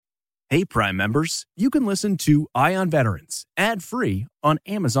Hey, Prime members, you can listen to Eye on Veterans ad-free on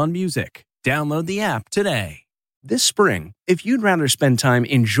Amazon Music. Download the app today. This spring, if you'd rather spend time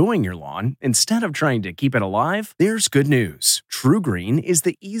enjoying your lawn instead of trying to keep it alive, there's good news. TruGreen is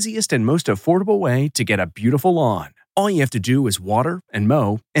the easiest and most affordable way to get a beautiful lawn. All you have to do is water and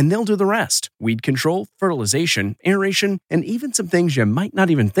mow, and they'll do the rest. Weed control, fertilization, aeration, and even some things you might not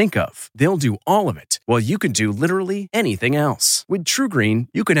even think of. They'll do all of it, while you can do literally anything else. With TruGreen,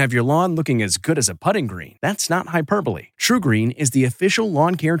 you can have your lawn looking as good as a putting green. That's not hyperbole. TruGreen is the official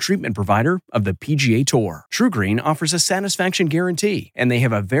lawn care treatment provider of the PGA Tour. TruGreen offers a satisfaction guarantee, and they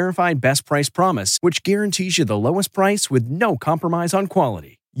have a verified best price promise, which guarantees you the lowest price with no compromise on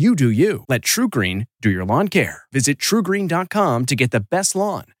quality. You do you. Let TruGreen do your lawn care. Visit TruGreen.com to get the best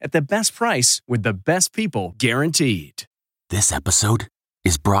lawn at the best price with the best people guaranteed. This episode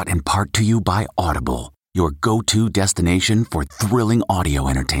is brought in part to you by Audible, your go-to destination for thrilling audio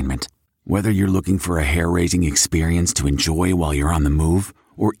entertainment. Whether you're looking for a hair-raising experience to enjoy while you're on the move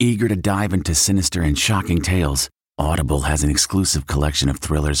or eager to dive into sinister and shocking tales, Audible has an exclusive collection of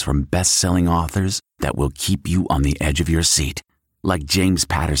thrillers from best-selling authors that will keep you on the edge of your seat. Like James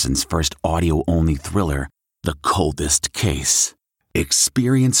Patterson's first audio-only thriller, The Coldest Case.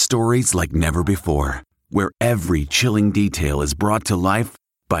 Experience stories like never before, where every chilling detail is brought to life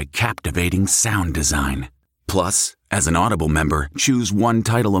by captivating sound design. Plus, as an Audible member, choose one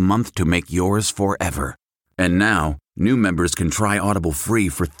title a month to make yours forever. And now, new members can try Audible free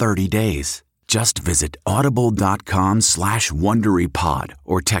for 30 days. Just visit audible.com/WonderyPod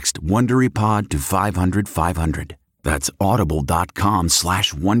or text WonderyPod to 500-500. That's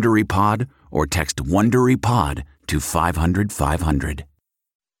audible.com/WonderyPod or text WonderyPod to 500-500.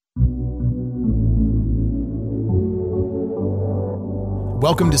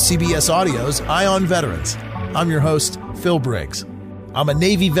 Welcome to CBS Audio's Eye on Veterans. I'm your host, Phil Briggs. I'm a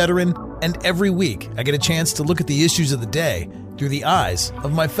Navy veteran, and every week I get a chance to look at the issues of the day through the eyes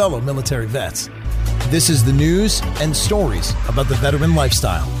of my fellow military vets. This is the news and stories about the veteran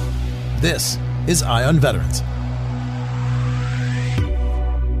lifestyle. This is Eye on Veterans.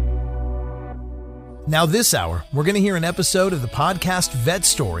 Now this hour, we're going to hear an episode of the podcast Vet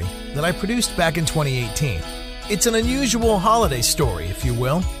Story that I produced back in 2018. It's an unusual holiday story, if you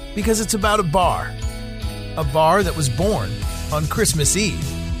will, because it's about a bar that was born on Christmas Eve,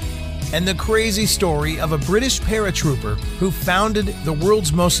 and the crazy story of a British paratrooper who founded the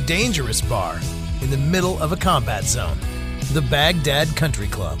world's most dangerous bar in the middle of a combat zone, the Baghdad Country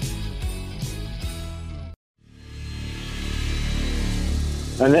Club.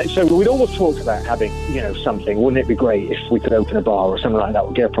 And so we'd always talked about having, something. Wouldn't it be great if we could open a bar or something like that,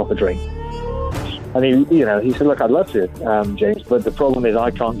 or get a proper drink? And he said, look, I'd love to, James, but the problem is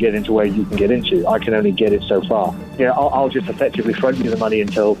I can't get into where you can get into. I can only get it so far. I'll just effectively front you the money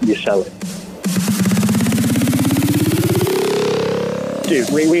until you sell it. Dude,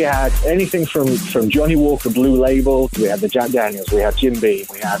 we had anything from Johnny Walker Blue Label, we had the Jack Daniels, we had Jim Beam,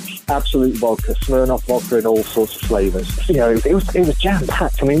 we had Absolute Vodka, Smirnoff Vodka in all sorts of flavors. It was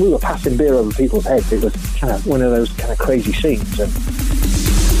jam-packed. I mean, we were passing beer over people's heads. It was kind of one of those kind of crazy scenes. And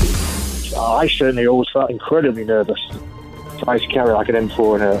I certainly always felt incredibly nervous. So I used to carry like an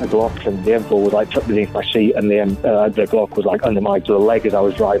M4 and a Glock, and the M4 was like tucked beneath my seat, and the Glock was like under my leg as I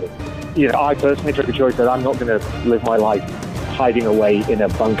was driving. I personally took a choice that I'm not going to live my life hiding away in a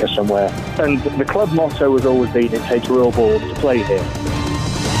bunker somewhere. And the club motto has always been, it takes real balls to play here.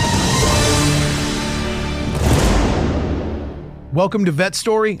 Welcome to Vet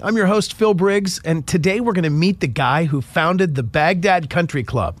Story. I'm your host, Phil Briggs, and today we're going to meet the guy who founded the Baghdad Country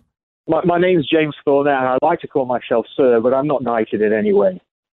Club. My name's James Thornett, and I like to call myself Sir, but I'm not knighted in any way.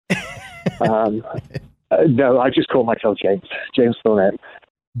 No, I just call myself James Thornett.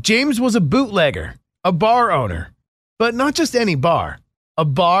 James was a bootlegger, a bar owner. But not just any bar, a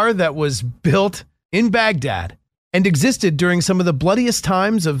bar that was built in Baghdad and existed during some of the bloodiest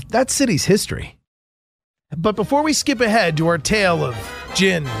times of that city's history. But before we skip ahead to our tale of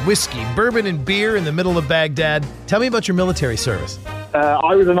gin, whiskey, bourbon, and beer in the middle of Baghdad, tell me about your military service.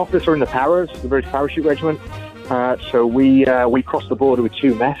 I was an officer in the Paras, the British Parachute Regiment. So we crossed the border with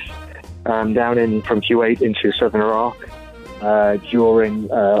 2 mess down from Kuwait into southern Iraq. During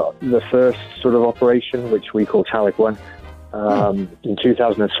the first sort of operation, which we call Talik 1, in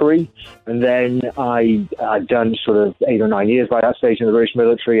 2003. And then I'd done sort of 8 or 9 years by that stage in the British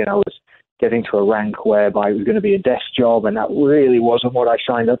military, and I was getting to a rank whereby it was going to be a desk job, and that really wasn't what I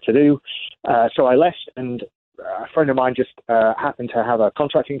signed up to do. So I left, and a friend of mine just happened to have a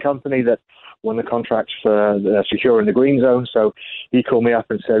contracting company that won the contract for securing the Green Zone. So he called me up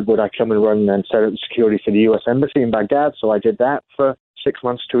and said, would I come and run and set up the security for the U.S. Embassy in Baghdad? So I did that for 6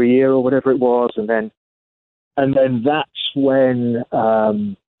 months to a year or whatever it was, and then that's when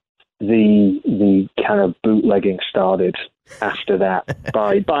the kind of bootlegging started. After that,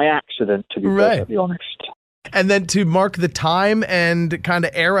 by accident, to be perfectly honest. And then to mark the time and kind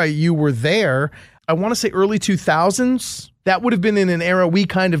of era you were there, I want to say early 2000s. That would have been in an era we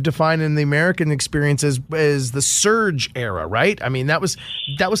kind of define in the American experience as the surge era, right? I mean, that was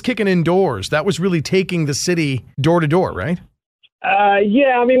kicking indoors. That was really taking the city door to door, right?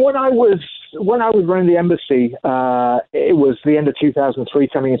 Yeah, I mean, when I was running the embassy, it was the end of 2003,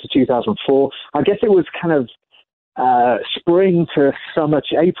 coming into 2004. I guess it was kind of spring to summer,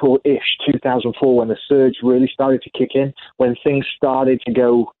 April-ish 2004, when the surge really started to kick in, when things started to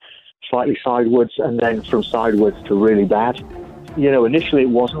go slightly sideways, and then from sideways to really bad. Initially it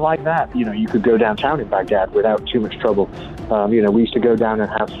wasn't like that. You could go downtown in Baghdad without too much trouble. We used to go down and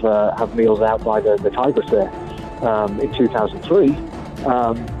have meals out by the Tigris there in 2003.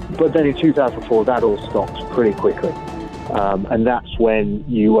 But then in 2004, that all stopped pretty quickly. And that's when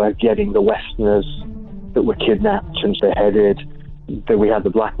you were getting the Westerners that were kidnapped and beheaded. That we had the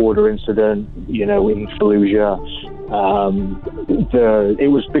Blackwater incident, in Fallujah. It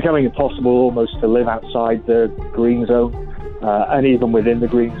was becoming impossible almost to live outside the green zone, and even within the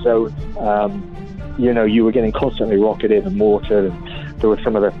green zone, you were getting constantly rocketed and mortared. And there were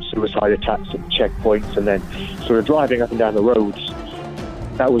some of the suicide attacks at checkpoints, and then sort of driving up and down the roads.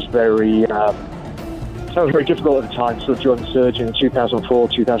 That was very difficult at the time, sort of during the surge in 2004,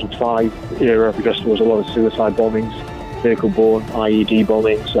 2005 era, because there was a lot of suicide bombings, vehicle-borne IED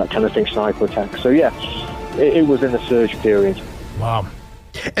bombings, that kind of thing, sniper attacks. So yeah, it was in the surge period. Wow.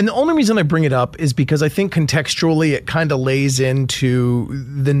 And the only reason I bring it up is because I think contextually it kind of lays into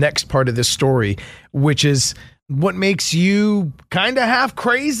the next part of this story, which is what makes you kind of half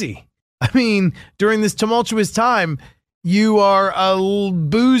crazy. I mean, during this tumultuous time, you are a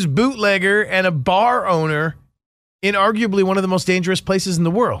booze bootlegger and a bar owner in arguably one of the most dangerous places in the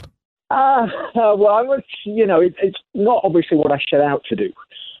world. Well, I was, it's not obviously what I set out to do.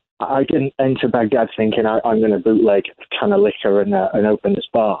 I didn't enter Baghdad thinking I'm going to bootleg a ton of liquor and open this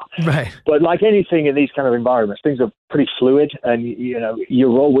bar. Right. But like anything in these kind of environments, things are pretty fluid, and you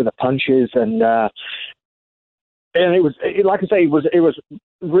roll with the punches, and it was, like I say, it was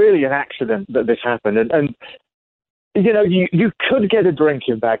really an accident that this happened, and you could get a drink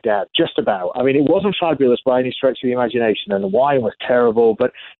in Baghdad, just about. I mean, it wasn't fabulous by any stretch of the imagination, and the wine was terrible,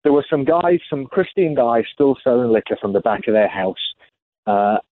 but there were some Christian guys still selling liquor from the back of their house,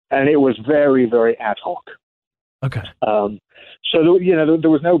 and it was very, very ad hoc. Okay. So, there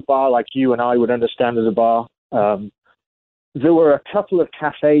was no bar like you and I would understand as a bar. There were a couple of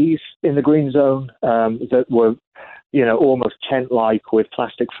cafes in the green zone that were, almost tent-like with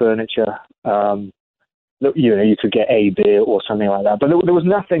plastic furniture. You could get a beer or something like that. But there was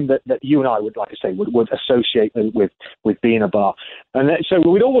nothing that you and I would, like I say, would associate with being a bar. And so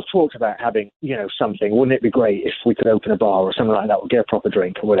we'd always talked about having, something. Wouldn't it be great if we could open a bar or something like that, or get a proper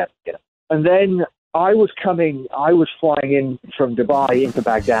drink or whatever, And then I was flying in from Dubai into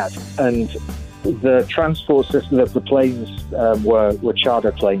Baghdad, and the transport system of the planes were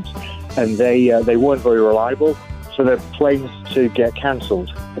charter planes, and they weren't very reliable. So the planes to get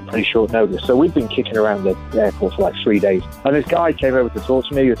cancelled at pretty short notice. So we've been kicking around the airport for like 3 days. And this guy came over to talk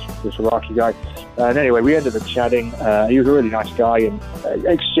to me, this Iraqi guy. And anyway, we ended up chatting. He was a really nice guy, and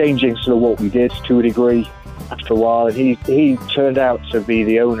exchanging sort of what we did to a degree after a while. And he turned out to be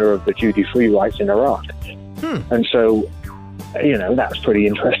the owner of the duty-free rights in Iraq. And so, that was pretty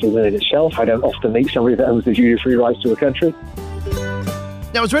interesting in itself. I don't often meet somebody that owns the duty-free rights to a country.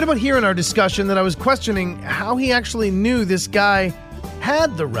 Now, it was right about here in our discussion that I was questioning how he actually knew this guy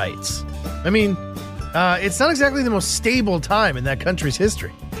had the rights. I mean, it's not exactly the most stable time in that country's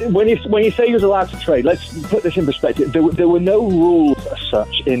history. When you say he was allowed to trade, let's put this in perspective. There were no rules as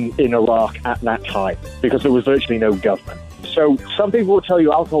such in Iraq at that time, because there was virtually no government. So some people will tell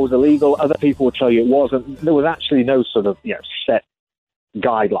you alcohol was illegal, other people will tell you it wasn't. There was actually no sort of set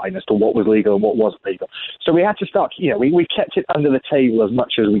guideline as to what was legal and what wasn't legal. So we had to start, we kept it under the table as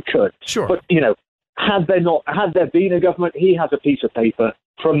much as we could. Sure. But, had there been a government, he has a piece of paper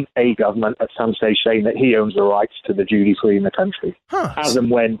from a government at some stage saying that he owns the rights to the duty-free in the country, as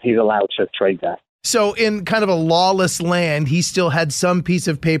and when he's allowed to trade there. So in kind of a lawless land, he still had some piece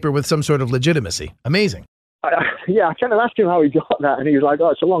of paper with some sort of legitimacy. Amazing. Yeah, I kind of asked him how he got that, and he was like,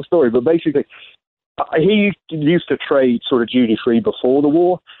 it's a long story, but basically, he used to trade sort of duty-free before the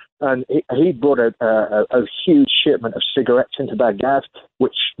war, and he brought a huge shipment of cigarettes into Baghdad,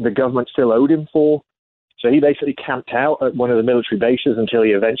 which the government still owed him for. So he basically camped out at one of the military bases until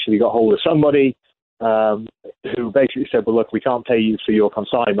he eventually got hold of somebody, who basically said, well, look, we can't pay you for your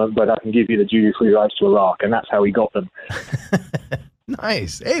consignment, but I can give you the duty-free rights to Iraq, and that's how he got them.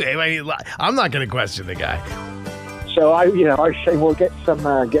 Nice. Hey, I'm not going to question the guy. So I say, well, get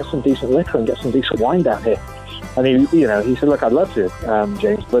some decent liquor and get some decent wine down here. And he said, look, I'd love to,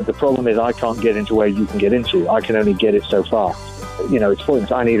 James, but the problem is I can't get into where you can get into. I can only get it so far. It's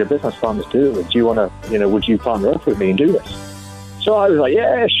pointless. I need a business partner to do it with. Do you want to, would you partner up with me and do this? So I was like,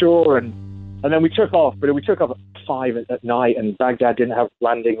 yeah, sure. And then we took off, but we took off at 5 at night, and Baghdad didn't have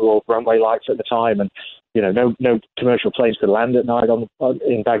landing or runway lights at the time. And, no commercial planes could land at night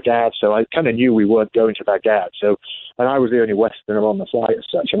in Baghdad. So I kind of knew we weren't going to Baghdad. So, and I was the only Westerner on the flight as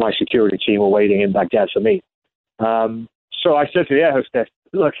such, and my security team were waiting in Baghdad for me. So I said to the air hostess,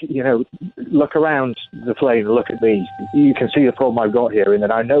 look, look around the plane and look at me. You can see the problem I've got here, and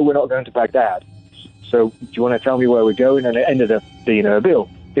that I know we're not going to Baghdad. So do you want to tell me where we're going? And it ended up being Erbil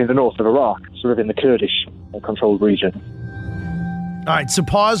in the north of Iraq, sort of in the Kurdish controlled region. All right, so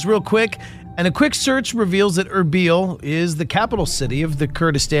pause real quick. And a quick search reveals that Erbil is the capital city of the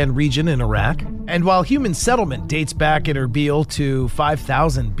Kurdistan region in Iraq. And while human settlement dates back in Erbil to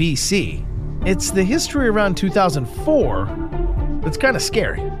 5000 BC, it's the history around 2004 that's kind of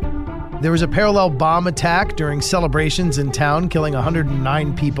scary. There was a parallel bomb attack during celebrations in town, killing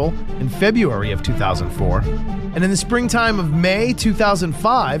 109 people in February of 2004. And in the springtime of May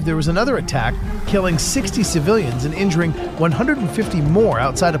 2005, there was another attack, killing 60 civilians and injuring 150 more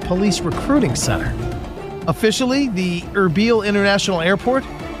outside a police recruiting center. Officially, the Erbil International Airport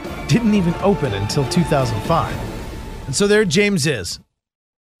didn't even open until 2005. And so there James is,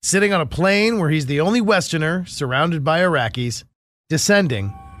 sitting on a plane where he's the only Westerner surrounded by Iraqis,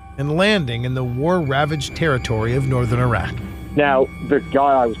 descending and landing in the war-ravaged territory of northern Iraq. Now, the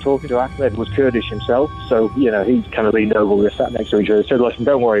guy I was talking to, Ahmed, was Kurdish himself, so, he kind of leaned over, we were sat next to each other, and said, listen,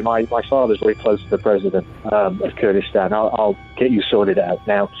 don't worry, my father's very close to the president of Kurdistan. I'll get you sorted out.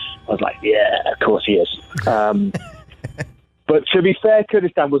 Now, I was like, yeah, of course he is. But to be fair,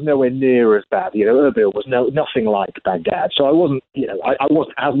 Kurdistan was nowhere near as bad. Erbil was nothing like Baghdad, so I wasn't, I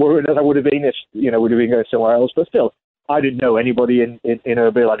wasn't as worried as I would have been if, we'd have been going somewhere else, but still, I didn't know anybody in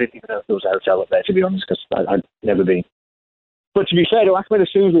Erbil. I didn't even know if there was a hotel up there, to be honest, because I'd never been. But to be fair to Ahmed, as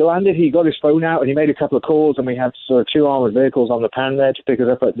soon as we landed, he got his phone out and he made a couple of calls, and we had sort of 2 armored vehicles on the pan there to pick us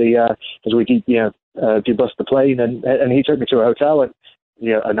up at the as we debust the plane, and he took me to a hotel, and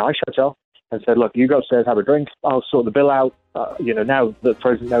a nice hotel, and said, look, you go upstairs, have a drink, I'll sort the bill out. Now the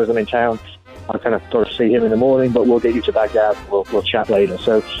president knows I'm in town, I kind of got to see him in the morning, but we'll get you to Baghdad. We'll chat later.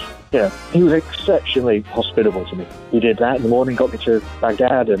 So, he was exceptionally hospitable to me. He did that in the morning, got me to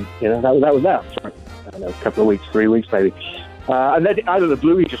Baghdad, and that was that. For, I don't know, a couple of weeks, 3 weeks maybe. And then out of the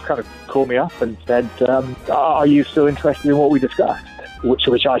blue, he just kind of called me up and said, are you still interested in what we discussed? Which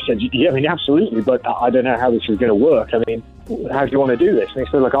I said, yeah, I mean, absolutely, but I don't know how this is going to work. I mean, how do you want to do this? And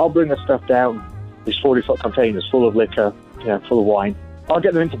he said, look, I'll bring the stuff down, these 40-foot containers full of liquor, full of wine. I'll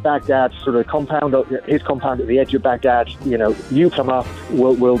get them into Baghdad, sort of his compound at the edge of Baghdad. You come up,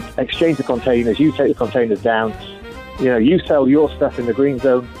 we'll exchange the containers, you take the containers down. You sell your stuff in the green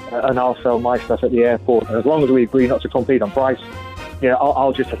zone, and I'll sell my stuff at the airport. And as long as we agree not to compete on price,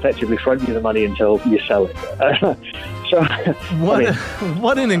 I'll just effectively front you the money until you sell it. So,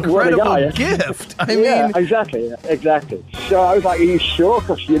 what an incredible gift! I mean, exactly. So I was like, "Are you sure?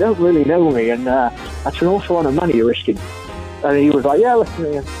 Because you don't really know me, and that's an awful lot of money you're risking." And he was like, "Yeah,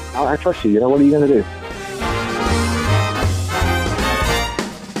 listen, I trust you. What are you going to do?"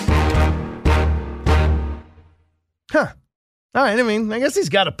 Huh. All right, I mean, I guess he's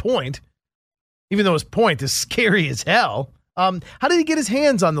got a point, even though his point is scary as hell. How did he get his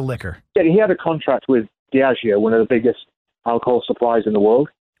hands on the liquor? Yeah, he had a contract with Diageo, one of the biggest alcohol suppliers in the world.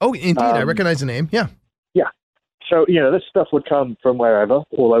 Oh, indeed. I recognize the name. Yeah. Yeah. So, this stuff would come from wherever,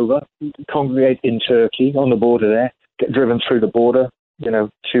 all over, congregate in Turkey, on the border there, get driven through the border,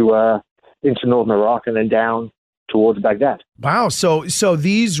 to into northern Iraq and then down towards Baghdad. Wow. So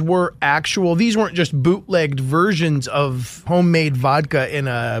these weren't just bootlegged versions of homemade vodka in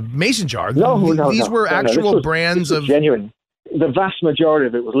a mason jar. These were actual brands of genuine. The vast majority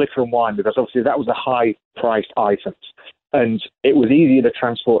of it was liquor and wine, because obviously that was a high-priced items. And it was easier to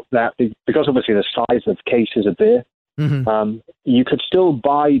transport that because obviously the size of cases of beer. Mm-hmm. You could still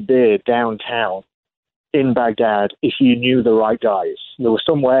buy beer downtown in Baghdad if you knew the right guys. There were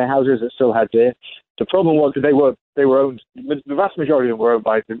some warehouses that still had beer. The problem was that they were owned. The vast majority of them were owned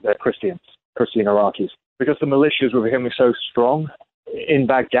by Christian Iraqis, because the militias were becoming so strong in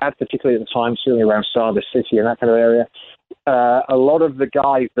Baghdad, particularly at the time, certainly around Sada City and that kind of area. A lot of the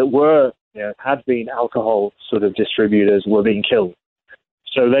guys that were had been alcohol sort of distributors were being killed.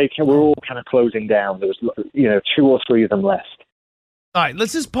 So we're all kind of closing down. There was, 2 or 3 of them left. All right,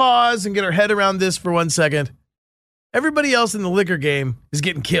 let's just pause and get our head around this for 1 second. Everybody else in the liquor game is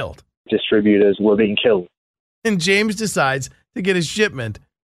getting killed. Distributors were being killed. And James decides to get a shipment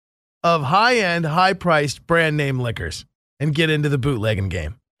of high-end, high-priced brand name liquors and get into the bootlegging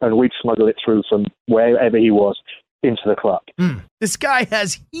game. And we'd smuggle it through from wherever he was into the club. This guy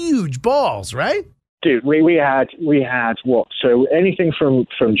has huge balls, right? Dude, we had what? So anything from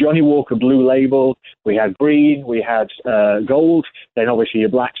Johnny Walker Blue Label, we had green, we had gold, then obviously your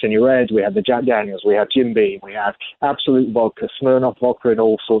blacks and your reds, we had the Jack Daniels, we had Jim Beam, we had Absolute Vodka, Smirnoff Vodka in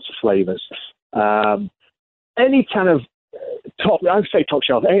all sorts of flavors. Any kind of top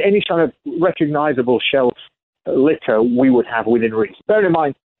shelf, any kind of recognizable shelf liquor we would have within reach. Bear in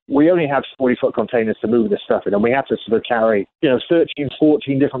mind, we only have 40-foot containers to move this stuff in, and we have to sort of carry, 13,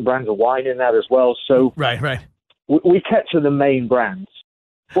 14 different brands of wine in that as well. So right. We kept to the main brands.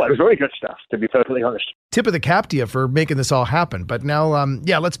 Well, it was very good stuff, to be perfectly honest. Tip of the cap to you for making this all happen. But now,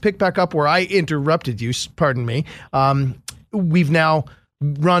 let's pick back up where I interrupted you. Pardon me. We've now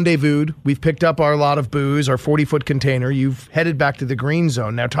rendezvoused. We've picked up our lot of booze, our 40-foot container. You've headed back to the green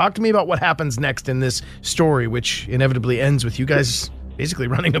zone. Now, talk to me about what happens next in this story, which inevitably ends with you guys basically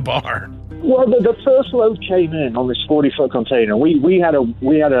running a bar. Well, the first load came in on this 40-foot container. We had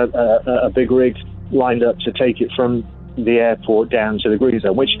a big rig lined up to take it from the airport down to the green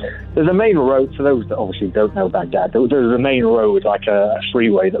zone, which there's a main road, for those that obviously don't know Baghdad, there's a main road, like a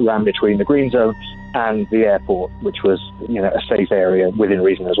freeway that ran between the green zone and the airport, which was, a safe area within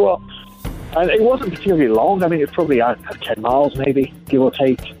reason as well. And it wasn't particularly long. I mean, it's probably 10 miles maybe, give or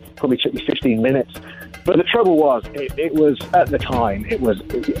take. Probably took me 15 minutes. But the trouble was, it was, at the time, it was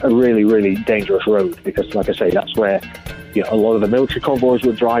a really, really dangerous road because, like I say, that's where a lot of the military convoys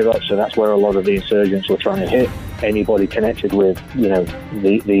would drive up, so that's where a lot of the insurgents were trying to hit anybody connected with,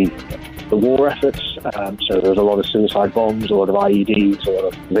 the war efforts. So there was a lot of suicide bombs, a lot of IEDs, a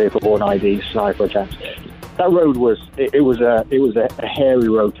lot of vehicle-borne IEDs, sniper attacks. That road was a hairy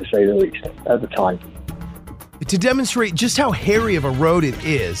road, to say the least, at the time. To demonstrate just how hairy of a road it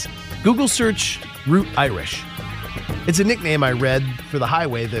is, Google search Route Irish. It's a nickname I read for the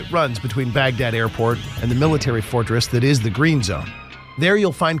highway that runs between Baghdad Airport and the military fortress that is the Green Zone. There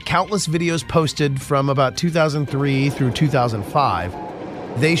you'll find countless videos posted from about 2003 through 2005.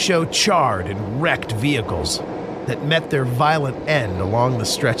 They show charred and wrecked vehicles that met their violent end along the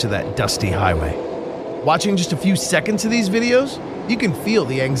stretch of that dusty highway. Watching just a few seconds of these videos, you can feel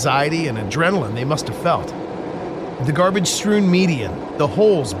the anxiety and adrenaline they must have felt. The garbage-strewn median, the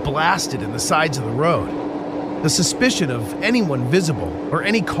holes blasted in the sides of the road, the suspicion of anyone visible or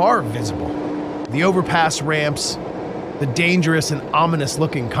any car visible, the overpass ramps, the dangerous and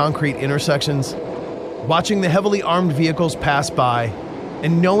ominous-looking concrete intersections, watching the heavily armed vehicles pass by,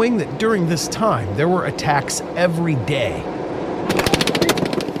 and knowing that during this time there were attacks every day.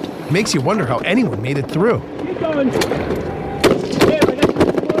 Makes you wonder how anyone made it through.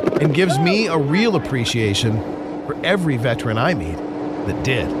 And gives me a real appreciation for every veteran I meet that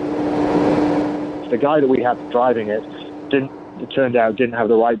did. The guy that we had driving it turned out didn't have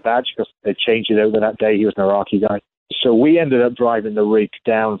the right badge because they changed it over that day. He was an Iraqi guy. So we ended up driving the rig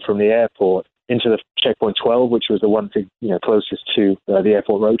down from the airport into the Checkpoint 12, which was the one thing, closest to the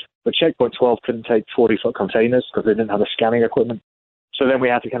airport road. But Checkpoint 12 couldn't take 40-foot containers because they didn't have the scanning equipment. So then we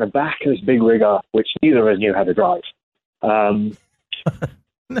had to kind of back this big rig up, which neither of us knew how to drive. No.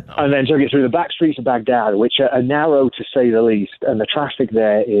 And then took it through the back streets of Baghdad, which are narrow to say the least. And the traffic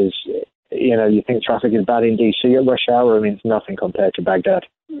there is, you think traffic is bad in DC at rush hour. I mean, it's nothing compared to Baghdad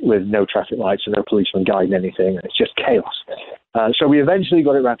with no traffic lights and no policeman guiding anything. It's just chaos. So we eventually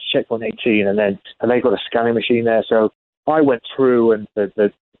got it around to Checkpoint 18, and they got a scanning machine there. So I went through, and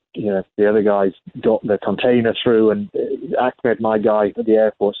the other guys got the container through, and Ahmed, my guy at the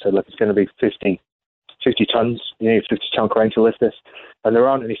airport, said, look, it's going to be 50 tons. You need a 50-ton crane to lift this. And there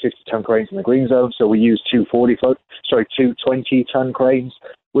aren't any 50-ton cranes in the green zone, so we used two 20-ton cranes,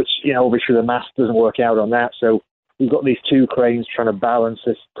 which, obviously the mass doesn't work out on that. So we've got these two cranes trying to balance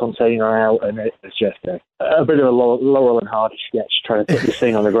this container out, and it's just a bit of a Laurel and Hardy sketch trying to put this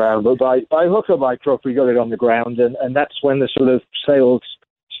thing on the ground. But by hook or by crook, we got it on the ground, and that's when the sort of sales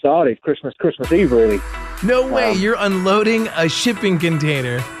started, Christmas Eve, really. No way, you're unloading a shipping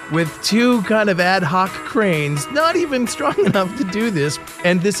container with two kind of ad hoc cranes, not even strong enough to do this,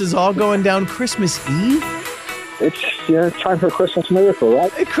 and this is all going down Christmas Eve? It's time for a Christmas miracle,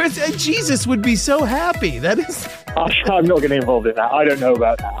 right? Jesus would be so happy. That is... I'm not getting involved in that. I don't know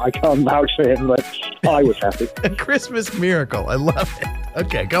about that. I can't vouch for him, but I was happy. A Christmas miracle. I love it.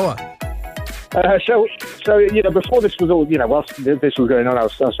 Okay, go on. Before this was all, whilst this was going on, I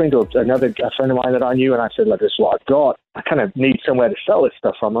was speaking to a friend of mine that I knew, and I said, look, this is what I've got. I kind of need somewhere to sell this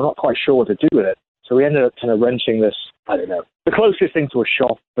stuff from. I'm not quite sure what to do with it. So we ended up kind of renting this, I don't know, the closest thing to a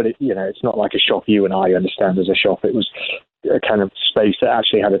shop, but it's not like a shop you and I understand as a shop. It was a kind of space that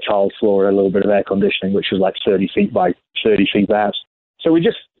actually had a tiled floor and a little bit of air conditioning, which was like 30 feet by 30 feet perhaps. So we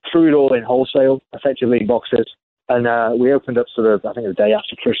just threw it all in wholesale, effectively in boxes. And we opened up sort of, I think, the day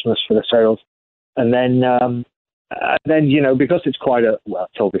after Christmas for the sales. And then, because it's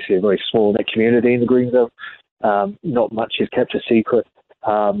it's obviously a very small knit community in the Green Zone. Not much is kept a secret.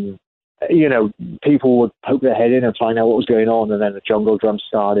 People would poke their head in and find out what was going on. And then the jungle drum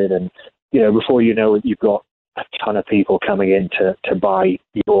started. And, before you know it, you've got a ton of people coming in to buy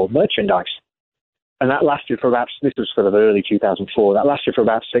your merchandise. And that lasted for this was sort of early 2004. That lasted for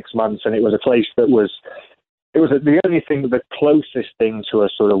about 6 months. And it was a place that was the only thing, the closest thing to a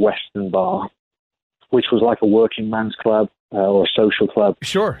sort of Western bar, which was like a working man's club or a social club.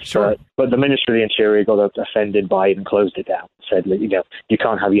 Sure. But the Ministry of the Interior got offended by it and closed it down. Said, you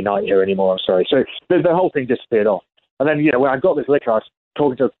can't have your night here anymore. I'm sorry. So the whole thing disappeared off. And then, when I got this liquor, I was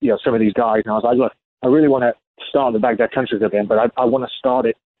talking to some of these guys, and I was like, look, I really want to start the Baghdad Country Club again, but I want to start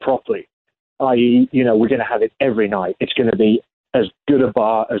it properly. I.e., we're going to have it every night. It's going to be as good a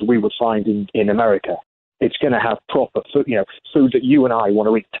bar as we would find in America. It's going to have proper food, food that you and I want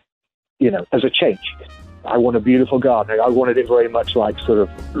to eat, as a change. I want a beautiful garden. I wanted it very much like sort of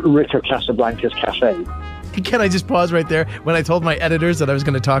Ritter Casablanca's cafe. Can I just pause right there? When I told my editors that I was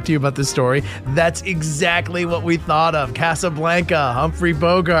going to talk to you about this story, that's exactly what we thought of. Casablanca, Humphrey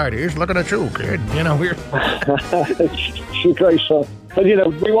Bogart. Here's looking at you, kid. We're... It's great stuff. But,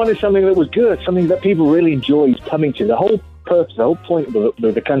 we wanted something that was good, something that people really enjoyed coming to. The whole purpose, the whole point of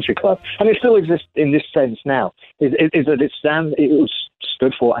the country club, and it still exists in this sense now, is that it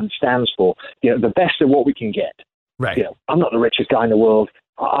stood for and stands for, the best of what we can get. Right. I'm not the richest guy in the world.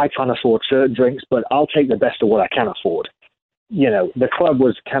 I can't afford certain drinks, but I'll take the best of what I can afford. The club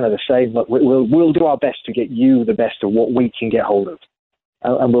was kind of the same. Look, we'll do our best to get you the best of what we can get hold of,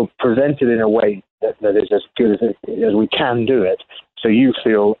 and we'll present it in a way that is as good as we can do it, so you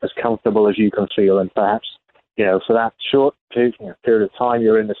feel as comfortable as you can feel, and perhaps, for that short period of time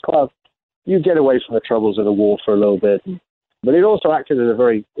you're in this club, you get away from the troubles of the war for a little bit. But it also acted as a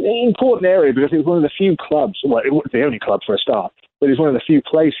very important area because it was one of the few clubs, well, it wasn't the only club for a start, but it was one of the few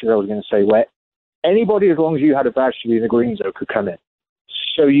places, I was going to say, where anybody, as long as you had a badge to be in the Green Zone, could come in.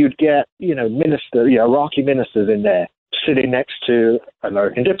 So you'd get, Iraqi ministers in there sitting next to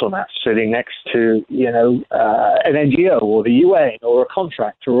American diplomats, sitting next to, an NGO or the UN or a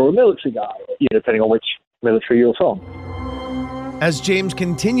contractor or a military guy, depending on which military you're from. As James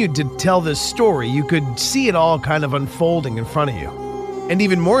continued to tell this story, you could see it all kind of unfolding in front of you. And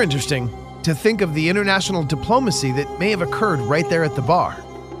even more interesting, to think of the international diplomacy that may have occurred right there at the bar.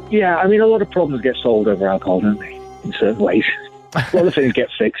 Yeah, I mean, a lot of problems get solved over alcohol, don't they? In certain ways. A lot of things get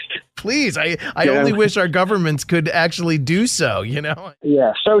fixed. Please, I only wish our governments could actually do so,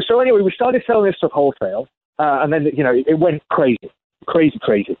 Yeah, so anyway, we started selling this stuff wholesale, and then, it went crazy.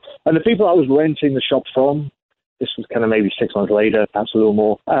 And the people I was renting the shop from, this was kind of maybe 6 months later, perhaps a little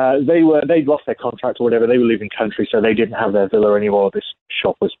more. They'd lost their contract or whatever. They were leaving country, so they didn't have their villa anymore. This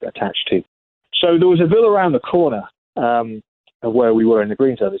shop was attached to. So there was a villa around the corner of where we were in the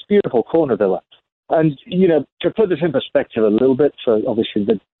Green Zone. This beautiful corner villa. And, to put this in perspective a little bit for obviously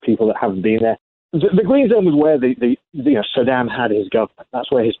the people that haven't been there, the Green Zone was where Saddam had his government.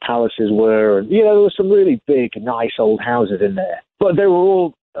 That's where his palaces were. And, there were some really big, nice old houses in there. But they were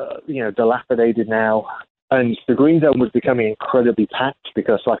all, dilapidated now. And the Green Zone was becoming incredibly packed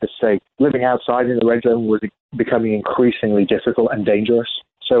because, like I say, living outside in the Red Zone was becoming increasingly difficult and dangerous.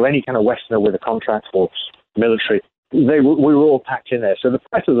 So any kind of Westerner with a contract for military, we were all packed in there. So the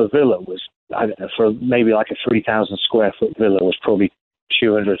price of the villa was, I don't know, for maybe like a 3,000 square foot villa was probably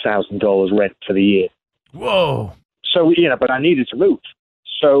 $200,000 rent for the year. Whoa. So, but I needed to move.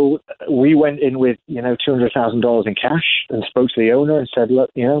 So we went in with, $200,000 in cash and spoke to the owner and said, look,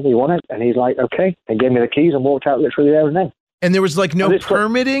 we want it. And he's like, okay. And gave me the keys and walked out literally there and then. And there was no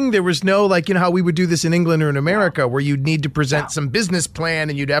permitting? There was no how we would do this in England or in America where you'd need to present some business plan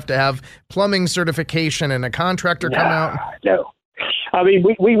and you'd have to have plumbing certification and a contractor come out? No. I mean,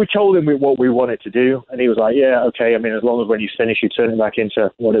 we told him what we wanted to do. And he was like, yeah, okay. I mean, as long as when you finish, you turn it back into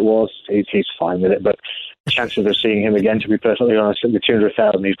what it was, he's fine with it. But chances of seeing him again, to be perfectly honest, with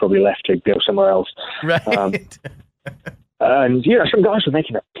 200,000, he's probably left to go somewhere else. Right. And some guys were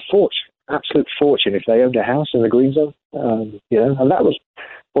making a fortune, absolute fortune, if they owned a house in the Green Zone. And that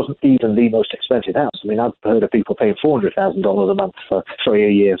wasn't even the most expensive house. I mean, I've heard of people paying $400,000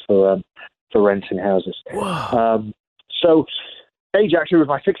 a year for renting houses. So Ajax, who was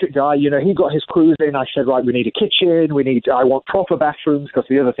my fix-it guy, he got his crews in. I said, right, we need a kitchen. I want proper bathrooms, because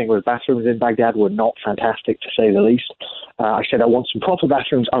the other thing was bathrooms in Baghdad were not fantastic, to say the least. I said, I want some proper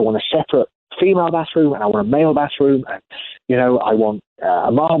bathrooms. I want a separate female bathroom, and I want a male bathroom, and, I want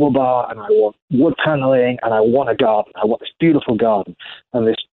a marble bar, and I want wood paneling, and I want a garden. I want this beautiful garden. And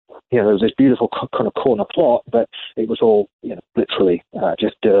this, there was this beautiful kind of corner plot, but it was all, literally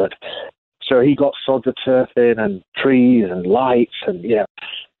just dirt. So he got sod of turf in and trees and lights and,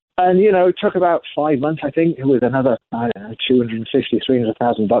 And, it took about 5 months, I think. It was another,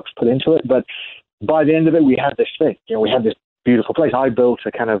 $250,000-$300,000 put into it. But by the end of it, we had this thing. We had this beautiful place. I built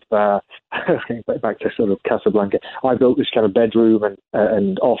a kind of, back to sort of Casablanca, I built this kind of bedroom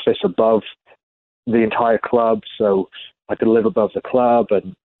and office above the entire club. So I could live above the club.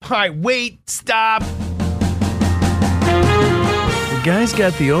 And all right, wait, stop. The guy's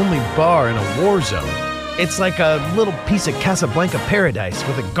got the only bar in a war zone. It's like a little piece of Casablanca paradise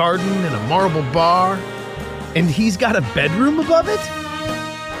with a garden and a marble bar. And he's got a bedroom above it?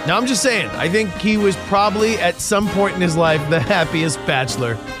 Now, I'm just saying, I think he was probably at some point in his life the happiest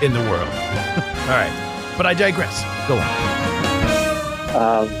bachelor in the world. All right, but I digress. Go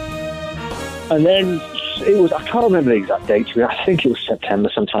on. And then it was, I can't remember the exact date. I think it was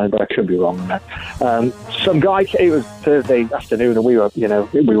September sometime, but I could be wrong on that. Some guy, it was Thursday afternoon, and we were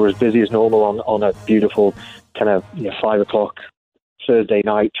as busy as normal on a beautiful kind of 5 o'clock Thursday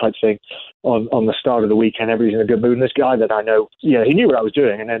night type thing on the start of the weekend. Everybody's in a good mood. And this guy that I know, he knew what I was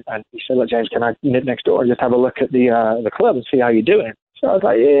doing, and he said, "Look, James, can I nip next door and just have a look at the club and see how you're doing?" So I was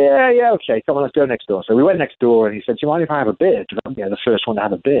like, yeah, okay, come on, let's go next door. So we went next door, and he said, "Do you mind if I have a beer?" The first one to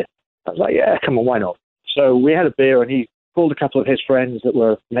have a beer. I was like, "Yeah, come on, why not?" So we had a beer, and he called a couple of his friends that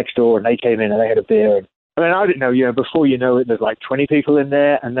were next door, and they came in and they had a beer. And then I didn't know, before you know it, there's like 20 people in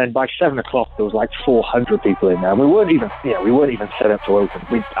there, and then by 7 o'clock there was like 400 people in there. And we weren't even set up to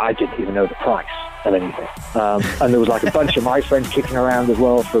open. I didn't even know the price of anything. And there was like a bunch of my friends kicking around as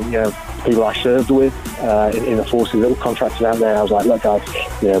well from people I served with in the forces that were contracted out there. I was like, "Look, guys,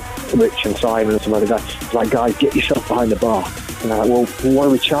 Rich and Simon and some other guys, I was like, guys, get yourself behind the bar." And they're like, "Well, what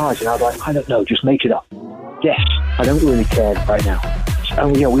do we charge?" And I was like, "I don't know, just make it up." Yes, I don't really care right now.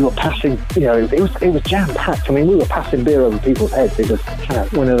 And we were passing, it was jam-packed. I mean, we were passing beer over people's heads. It was kind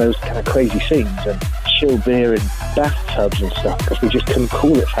of one of those kind of crazy scenes, and chilled beer in bathtubs and stuff, because we just couldn't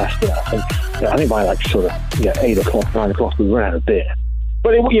cool it fast enough. And I think by like sort of 8 o'clock, 9 o'clock, we ran out of beer.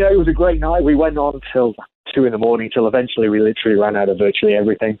 But it was a great night. We went on till 2 in the morning, till eventually we literally ran out of virtually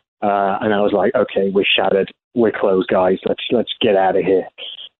everything. And I was like, "Okay, we're shattered. We're closed, guys. Let's get out of here."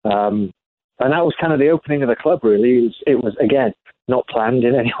 And that was kind of the opening of the club, really. It was again, not planned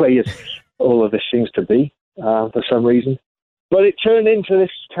in any way, as all of this seems to be, for some reason. But it turned into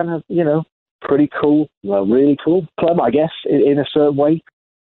this kind of, pretty cool, really cool club, I guess, in a certain way.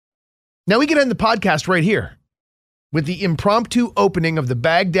 Now we can end the podcast right here with the impromptu opening of the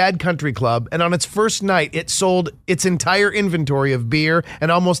Baghdad Country Club. And on its first night, it sold its entire inventory of beer and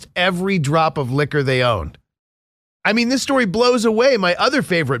almost every drop of liquor they owned. I mean, this story blows away my other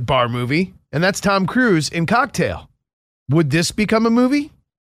favorite bar movie, and that's Tom Cruise in Cocktail. Would this become a movie?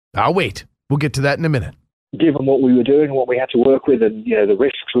 I'll wait. We'll get to that in a minute. Given what we were doing and what we had to work with, and the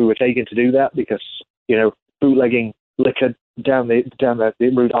risks we were taking to do that, because bootlegging liquor down the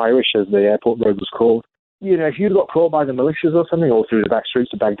route Irish, as the airport road was called. If you got caught by the militias or something, or through the back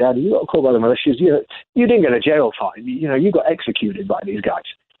streets of Baghdad, you got caught by the militias, you didn't get a jail time. You got executed by these guys.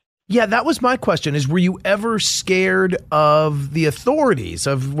 Yeah, that was my question, is were you ever scared of the authorities,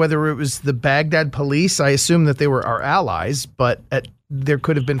 of whether it was the Baghdad police? I assume that they were our allies, but there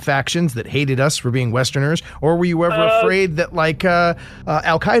could have been factions that hated us for being Westerners. Or were you ever afraid that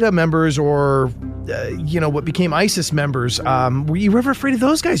Al-Qaeda members or, what became ISIS members, were you ever afraid of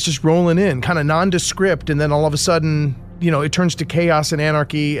those guys just rolling in, kind of nondescript, and then all of a sudden, it turns to chaos and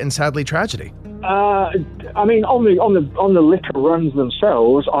anarchy and sadly tragedy? I mean, on the liquor runs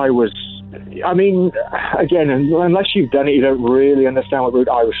themselves, again, unless you've done it, you don't really understand what route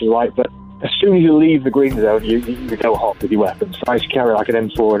Irish is like. But as soon as you leave the green zone, you go hot with your weapons. So I used to carry like an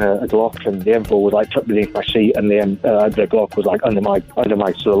M4 and a Glock, and the M4 was like tucked beneath my seat, and the Glock was like under my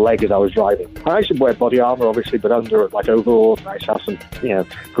sort of leg as I was driving. I used to wear body armor, obviously, but under like overalls. I used to have some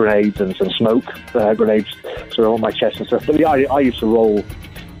grenades and some smoke grenades sort of on my chest and stuff. But yeah, I used to roll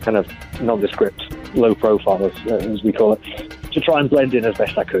kind of nondescript, low profile, as we call it, to try and blend in as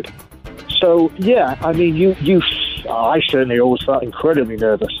best I could. So yeah, I mean, I certainly always felt incredibly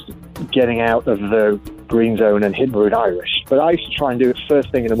nervous getting out of the green zone and hitting route Irish. But I used to try and do it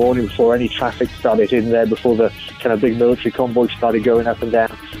first thing in the morning before any traffic started in there, before the kind of big military convoy started going up and down.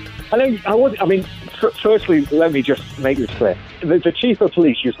 Firstly, let me just make this clear. The chief of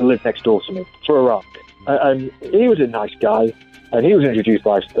police used to live next door to me for Iraq, and he was a nice guy, and he was introduced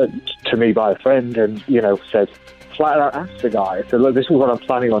to me by a friend, and, said, flat out asked the guy, I said, look, this is what I'm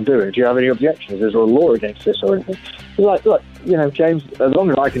planning on doing. Do you have any objections? Is there a law against this or anything? He's like, look, James, as long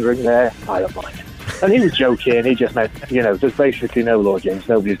as I can drink there, I don't mind. And he was joking. He just meant, there's basically no law, James.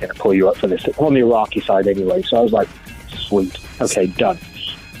 Nobody's going to pull you up for this on the Iraqi side anyway. So I was like, sweet. Okay, done.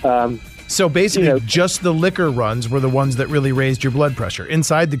 So basically, just the liquor runs were the ones that really raised your blood pressure.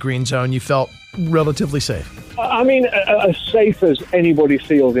 Inside the green zone, you felt relatively safe. As safe as anybody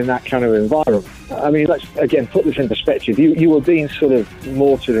feels in that kind of environment. Let's, again, put this in perspective. You were being sort of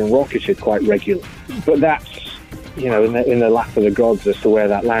mortared and rocketed quite regularly. But that's, in the lap of the gods as to where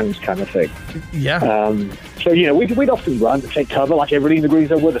that lands kind of thing. Yeah. So, we'd often run to take cover, like everybody in the green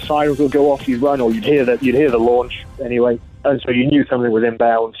zone, where the sirens would go off, you'd run, or you'd hear the launch anyway. And so you knew something was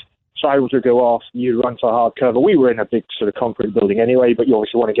inbound. Sirens would go off, you'd run for hard cover. We were in a big sort of concrete building anyway, but you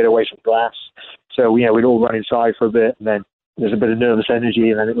obviously want to get away from glass. So, we'd all run inside for a bit, and then there's a bit of nervous energy,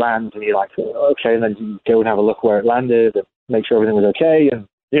 and then it lands, and you're like, okay, and then you go and have a look where it landed and make sure everything was okay. And,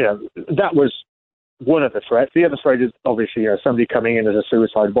 that was one of the threats. The other threat is obviously, somebody coming in as a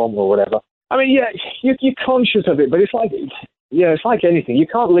suicide bomber or whatever. You're conscious of it, but it's like anything. You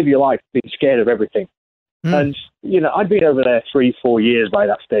can't live your life being scared of everything. And, I'd been over there 3-4 years by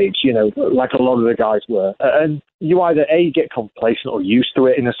that stage, like a lot of the guys were. And you either, A, get complacent or used to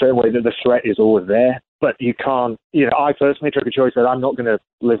it in a certain way that the threat is always there. But you can't, I personally took a choice that I'm not going to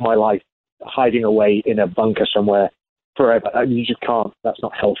live my life hiding away in a bunker somewhere forever. You just can't. That's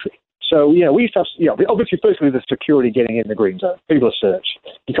not healthy. So, we used to have, obviously, firstly, the security getting in the green zone. People are searched.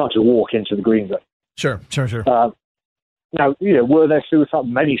 You can't just walk into the green zone. Sure. Now, were there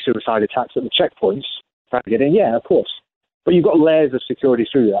many suicide attacks at the checkpoints? Trying to get in? Yeah, of course. But you've got layers of security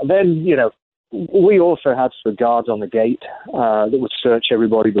through that. Then, we also had sort of guards on the gate that would search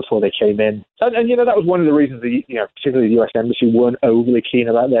everybody before they came in. And that was one of the reasons particularly the U.S. Embassy weren't overly keen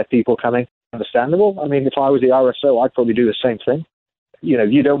about their people coming. Understandable. If I was the RSO, I'd probably do the same thing.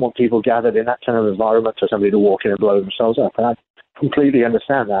 You don't want people gathered in that kind of environment for somebody to walk in and blow themselves up. And I completely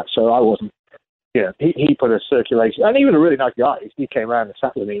understand that. So I wasn't, he put a circulation, and he was a really nice guy. He came around and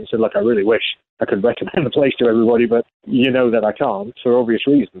sat with me and said, look, I really wish I could recommend the place to everybody, but that I can't for obvious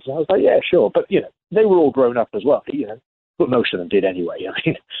reasons. And I was like, yeah, sure. But, they were all grown up as well, but most of them did anyway.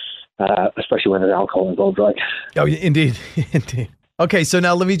 Especially when there's alcohol involved, right? Oh, indeed. Indeed. Okay, so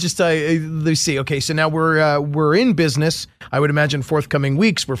now let me just let's see. Okay, so now we're in business. I would imagine forthcoming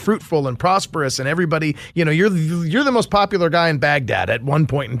weeks we're fruitful and prosperous, and everybody, you're the most popular guy in Baghdad at one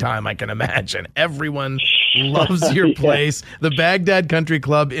point in time. I can imagine everyone loves your place. The Baghdad Country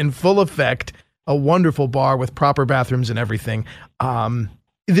Club in full effect, a wonderful bar with proper bathrooms and everything.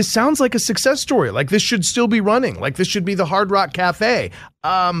 This sounds like a success story. Like this should still be running. Like this should be the Hard Rock Cafe.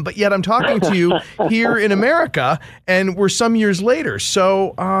 But yet I'm talking to you here in America, and we're some years later.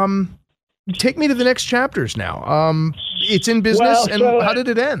 So take me to the next chapters now. It's in business, how did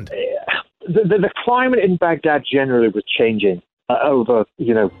it end? The climate in Baghdad generally was changing over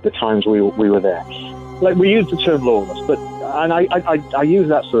the times we were there. Like we use the term lawless, and I use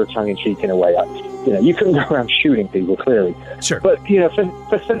that sort of tongue in cheek in a way. You couldn't go around shooting people, clearly. Sure. But,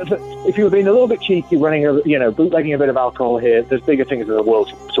 if you were being a little bit cheeky, running, bootlegging a bit of alcohol here, there's bigger things in the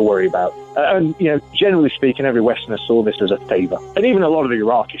world to worry about. And, generally speaking, every Westerner saw this as a favor. And even a lot of the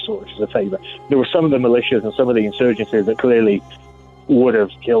Iraqis saw this as a favor. There were some of the militias and some of the insurgencies that clearly would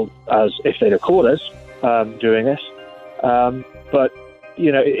have killed us if they'd have caught us doing this. But,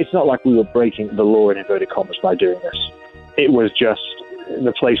 it's not like we were breaking the law in inverted commas by doing this. It was just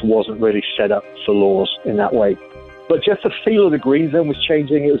the place wasn't really set up for laws in that way. But just the feel of the green zone was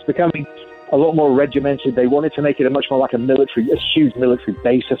changing. It was becoming a lot more regimented. They wanted to make it much more like a huge military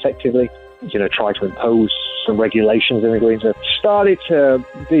base, effectively. Try to impose some regulations in the green zone. Started to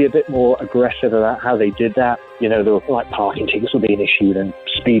be a bit more aggressive about how they did that. There were like parking tickets were being issued and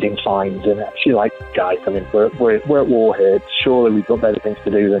speeding fines. And actually, like, guys, we're at war here. Surely we've got better things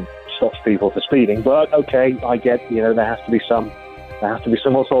to do than stop people for speeding. But okay, I get, there has to be some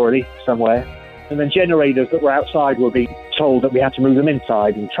authority somewhere. And then generators that were outside were being told that we had to move them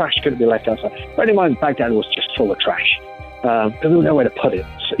inside, and trash couldn't be left outside. Bear in mind, Baghdad was just full of trash because there was nowhere to put it.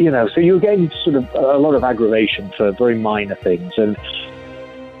 So you were getting sort of a lot of aggravation for very minor things. And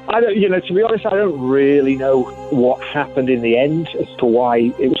I don't, to be honest, I don't really know what happened in the end as to why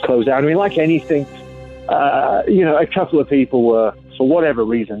it was closed down. Like anything, a couple of people were, for whatever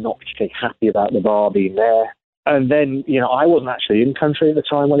reason, not particularly happy about the bar being there. And then, I wasn't actually in country at the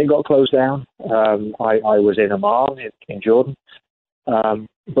time when it got closed down. I was in Amman in Jordan.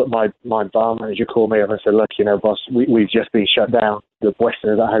 But my bar manager called me up and said, look, boss, we've just been shut down. The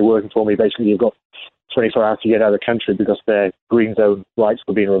Westerners that had working for me, basically, you've got 24 hours to get out of the country because their green zone rights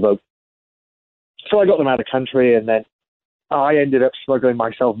were being revoked. So I got them out of the country, and then I ended up smuggling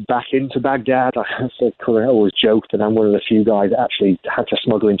myself back into Baghdad. I always joked that I'm one of the few guys that actually had to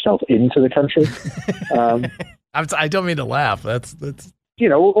smuggle himself into the country. I don't mean to laugh. That's.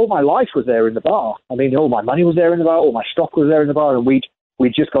 All my life was there in the bar. I mean, all my money was there in the bar, all my stock was there in the bar, and we'd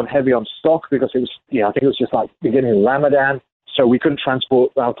just gone heavy on stock because it was, I think it was just like beginning of Ramadan, so we couldn't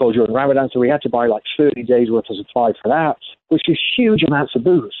transport alcohol during Ramadan, so we had to buy like 30 days worth of supply for that, which is huge amounts of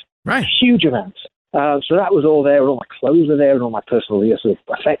booze. Right. Huge amounts. So that was all there, and all my clothes were there, and all my personal sort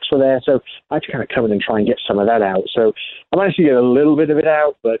of effects were there, so I had to kind of come in and try and get some of that out. So I managed to get a little bit of it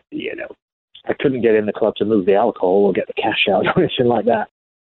out, but, I couldn't get in the club to move the alcohol or get the cash out or anything like that.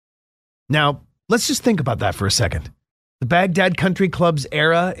 Now, let's just think about that for a second. The Baghdad Country Club's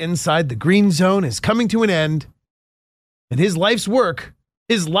era inside the green zone is coming to an end, and his life's work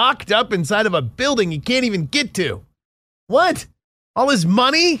is locked up inside of a building he can't even get to. What? All his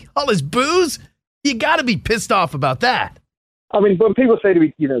money? All his booze? You got to be pissed off about that. I mean, when people say to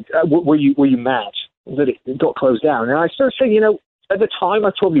me, were you mad that it got closed down? And I sort of say, at the time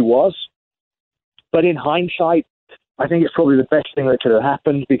I probably was. But in hindsight, I think it's probably the best thing that could have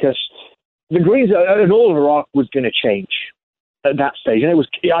happened because the green zone and all of Iraq was going to change at that stage. And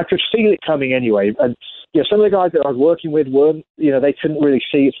I could feel it coming anyway. And some of the guys that I was working with weren't, they couldn't really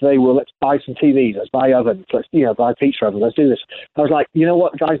see it. So they were, let's buy some TVs, let's buy ovens, let's, buy pizza ovens, let's do this. I was like, you know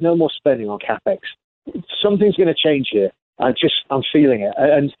what, guys, no more spending on CapEx. Something's going to change here. I'm feeling it.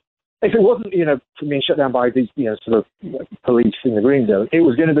 And if it wasn't, being shut down by these, sort of police in the green zone, it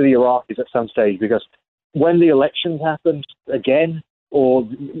was going to be the Iraqis at some stage because when the elections happened again, or,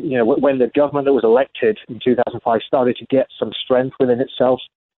 when the government that was elected in 2005 started to get some strength within itself,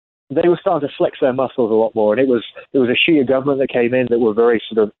 they were starting to flex their muscles a lot more. And it was a Shia government that came in that were very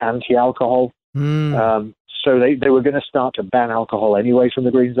sort of anti-alcohol. So they were going to start to ban alcohol anyway from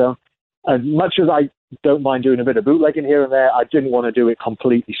the green zone. As much as I don't mind doing a bit of bootlegging here and there, I didn't want to do it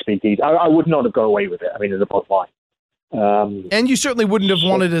completely speakeasy. I would not have gone away with it. I mean, in the bottom line. And you certainly wouldn't have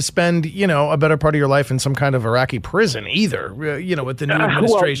wanted to spend, a better part of your life in some kind of Iraqi prison either, with the new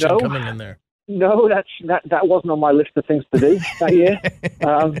administration coming in there. No, that wasn't on my list of things to do that year.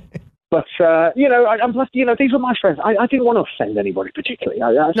 But I'm plus, these were my friends. I didn't want to offend anybody particularly.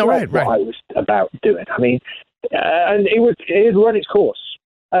 That's what I was about doing. I mean, and it had run its course.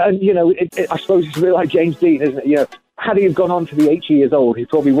 And, I suppose it's a bit like James Dean, isn't it? Had he gone on to be 80 years old, he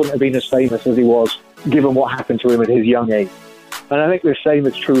probably wouldn't have been as famous as he was, given what happened to him at his young age. And I think the same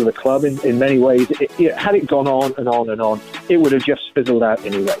is true of the club in many ways. Had it gone on and on and on, it would have just fizzled out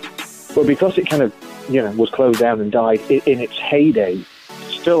anyway. But because it kind of, was closed down and died in its heyday,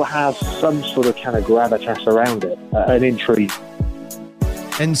 still has some sort of kind of gravitas around it, an intrigue.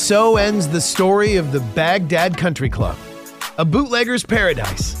 And so ends the story of the Baghdad Country Club. A bootlegger's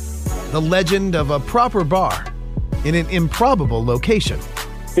paradise, the legend of a proper bar in an improbable location.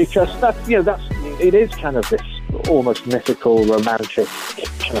 Because it is kind of this almost mythical, romantic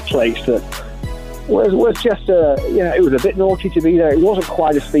kind of place that was just it was a bit naughty to be there. It wasn't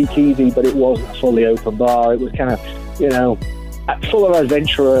quite a speakeasy, but it wasn't a fully open bar. It was kind of, full of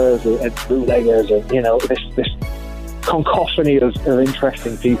adventurers and bootleggers and, this cacophony of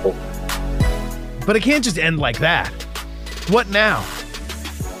interesting people. But it can't just end like that. What now?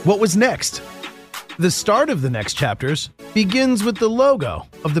 What was next? The start of the next chapters begins with the logo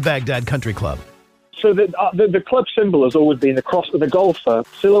of the Baghdad Country Club. So the club symbol has always been the golfer,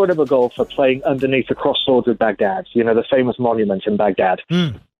 silhouette of a golfer playing underneath the cross swords of Baghdad, the famous monument in Baghdad.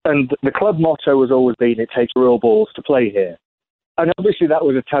 And the club motto has always been, it takes real balls to play here. And obviously that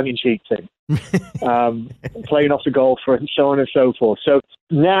was a tongue-in-cheek thing, playing off the golfer and so on and so forth. So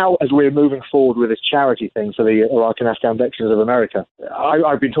now, as we're moving forward with this charity thing for the Iraq and Afghan Veterans of America,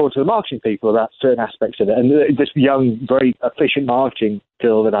 I've been talking to the marketing people about certain aspects of it. And this young, very efficient marketing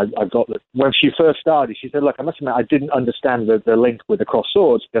girl that I've got, when she first started, she said, look, I must admit, I didn't understand the link with the cross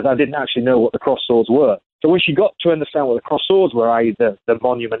swords because I didn't actually know what the cross swords were. So when she got to understand what the cross swords were, i.e. the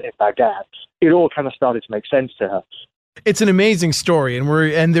monument in Baghdad, it all kind of started to make sense to her. It's an amazing story,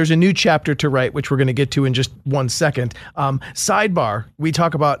 and there's a new chapter to write, which we're going to get to in just 1 second. Sidebar, we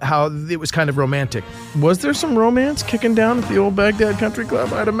talk about how it was kind of romantic. Was there some romance kicking down at the old Baghdad Country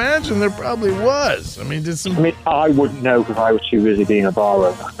Club? I'd imagine there probably was. I mean, I wouldn't know because I was too busy being a bar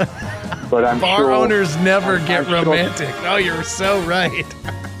owner. But I'm bar sure owners never get romantic. Oh, you're so right.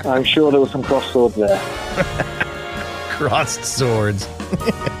 I'm sure there was some cross swords there. Crossed swords.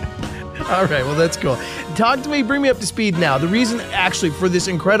 All right, well, that's cool. Talk to me, bring me up to speed now. The reason, actually, for this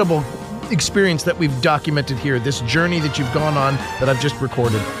incredible experience that we've documented here, this journey that you've gone on that I've just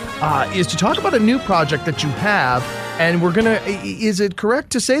recorded, is to talk about a new project that you have. And is it correct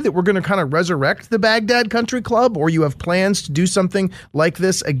to say that we're going to kind of resurrect the Baghdad Country Club, or you have plans to do something like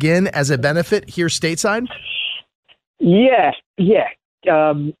this again as a benefit here stateside? Yeah.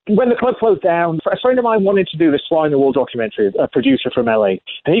 When the club closed down, a friend of mine wanted to do this Fly on the Wall documentary, a producer from LA.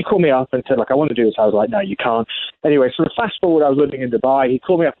 And he called me up and said, I want to do this. I was like, no, you can't. Anyway, so fast forward, I was living in Dubai. He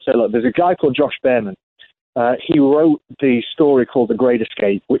called me up and said, look, there's a guy called Josh Behrman. He wrote the story called The Great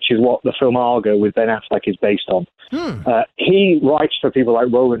Escape, which is what the film Argo with Ben Affleck is based on. He writes for people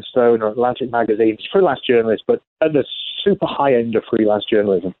like Rolling Stone or Atlantic Magazine. He's a freelance journalist, but at the super high end of freelance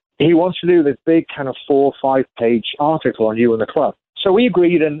journalism. He wants to do this big kind of 4 or 5 page article on you and the club. So we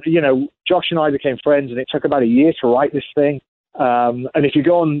agreed, and, Josh and I became friends, and it took about a year to write this thing. And if you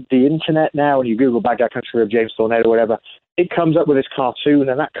go on the internet now and you Google Baghdad Country of James Thornett or whatever, it comes up with this cartoon,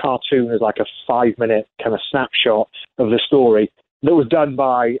 and that cartoon is like a 5-minute kind of snapshot of the story that was done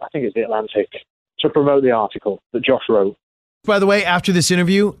by, I think it's The Atlantic, to promote the article that Josh wrote. By the way, after this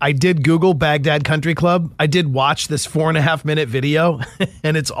interview, I did Google Baghdad Country Club. I did watch this 4.5-minute video,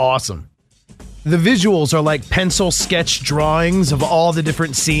 and it's awesome. The visuals are like pencil sketch drawings of all the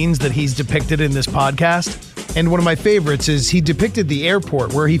different scenes that he's depicted in this podcast. And one of my favorites is he depicted the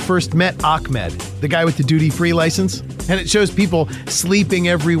airport where he first met Ahmed, the guy with the duty-free license. And it shows people sleeping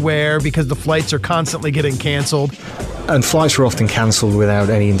everywhere because the flights are constantly getting canceled. And flights were often cancelled without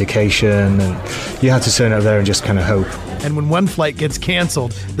any indication, and you had to turn up there and just kind of hope. And when one flight gets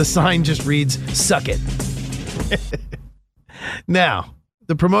canceled, the sign just reads, "Suck it." Now,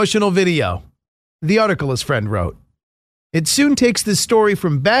 the promotional video. The article his friend wrote. It soon takes this story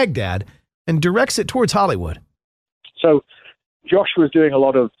from Baghdad and directs it towards Hollywood. So Josh was doing a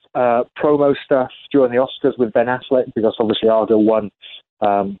lot of promo stuff during the Oscars with Ben Affleck, because obviously Argo won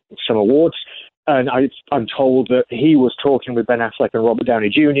some awards. And I'm told that he was talking with Ben Affleck and Robert Downey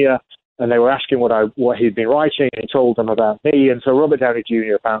Jr., and they were asking what he'd been writing, and he told them about me. And so Robert Downey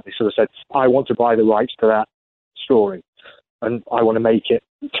Jr. apparently sort of said, I want to buy the rights to that story, and I want to make it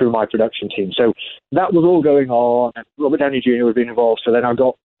through my production team. So that was all going on, and Robert Downey Jr. was being involved. So then I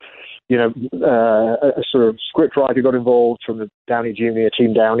got, a sort of script writer got involved from the Downey Jr.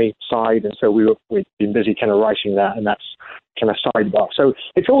 Team Downey side, and so we've been busy kind of writing that, and that's kind of sidebar. So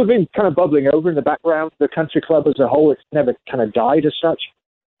it's always been kind of bubbling over in the background. The country club as a whole, it's never kind of died as such.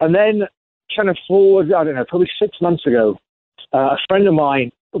 And then kind of forward, I don't know, probably 6 months ago, a friend of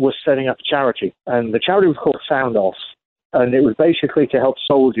mine was setting up a charity, and the charity was called Sound Off. And it was basically to help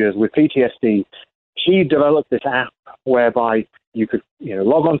soldiers with PTSD. He developed this app whereby you could,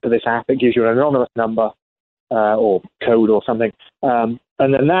 log on to this app. It gives you an anonymous number or code or something. And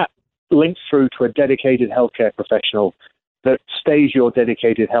then that links through to a dedicated healthcare professional that stays your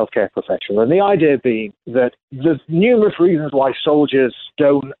dedicated healthcare professional. And the idea being that there's numerous reasons why soldiers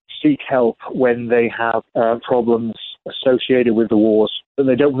don't seek help when they have problems associated with the wars, that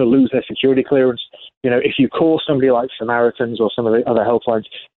they don't want to lose their security clearance. If you call somebody like Samaritans or some of the other helplines,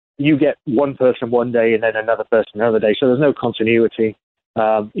 you get one person one day and then another person another day. So there's no continuity.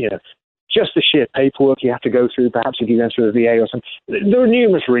 Just the sheer paperwork you have to go through, perhaps if you go through the VA or something. There are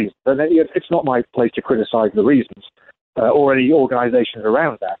numerous reasons. And it's not my place to criticize the reasons or any organizations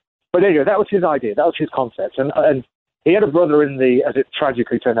around that. But anyway, that was his idea. That was his concept. And he had a brother in the, as it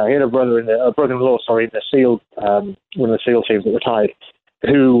tragically turned out, he had a brother-in-law, in the SEAL, one of the SEAL teams that retired,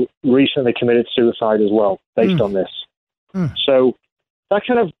 who recently committed suicide as well, based on this. So that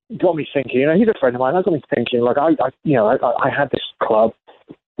kind of got me thinking. He's a friend of mine. That got me thinking. Like I had this club,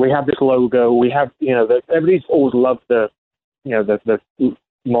 we have this logo, we have, everybody's always loved the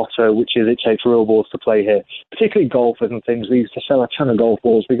motto, which is "It takes real balls to play here." Particularly golfers and things. We used to sell a ton of golf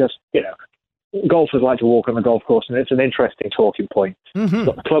balls because golfers like to walk on the golf course, and it's an interesting talking point. It's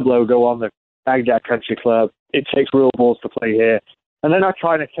got the club logo on, the Baghdad Country Club. It takes real balls to play here. And then I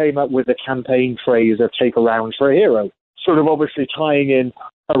kind of came up with the campaign phrase of "take a round for a hero," sort of obviously tying in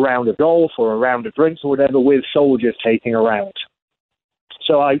a round of golf or a round of drinks or whatever with soldiers taking a round.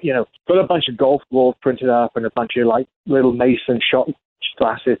 So I, got a bunch of golf balls printed up and a bunch of like little Mason shot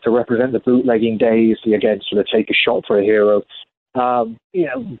glasses to represent the bootlegging days. Again, sort of take a shot for a hero.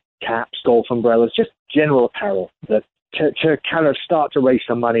 Caps, golf umbrellas, just general apparel that to kind of start to raise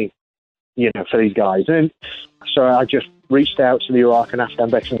some money, for these guys. And so I just reached out to the Iraq and Afghan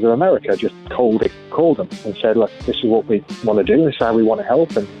Veterans of America, just called them and said, look, this is what we want to do. This is how we want to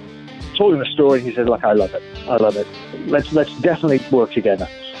help. And told him the story. And he said, look, I love it. Let's definitely work together.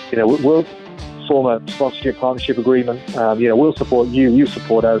 We'll form a sponsorship partnership agreement. We'll support you. You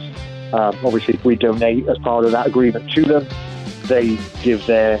support us. Obviously, we donate as part of that agreement to them. They give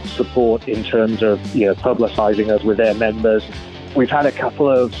their support in terms of, publicising us with their members. We've had a couple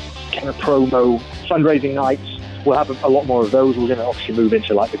of kind of promo fundraising nights. We'll have a lot more of those. We're going to obviously move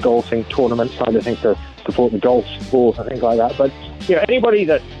into like the golfing tournament side of things to support the golf sport and things like that. But anybody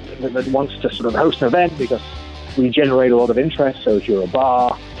that wants to sort of host an event, because we generate a lot of interest. So if you're a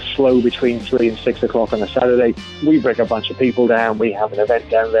bar, slow between 3 and 6 o'clock on a Saturday, we bring a bunch of people down. We have an event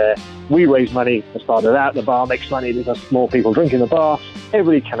down there. We raise money as part of that. The bar makes money because more people drink in the bar.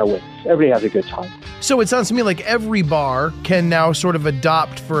 Everybody kind of wins. Everybody has a good time. So it sounds to me like every bar can now sort of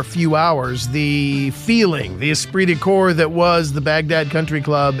adopt for a few hours the feeling, the esprit de corps that was the Baghdad Country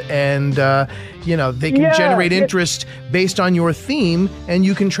Club, and they can generate interest based on your theme, and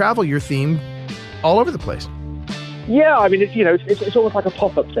you can travel your theme all over the place. Yeah, I mean, it's almost like a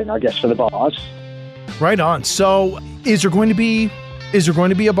pop-up thing, I guess, for the bars. Right on. So is there going to be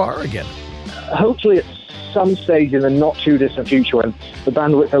a bar again? Hopefully at some stage in the not too distant future, when the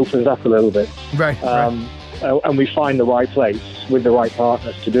bandwidth opens up a little bit. Right. And we find the right place with the right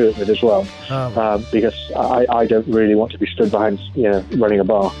partners to do it with as well. Because I don't really want to be stood behind, running a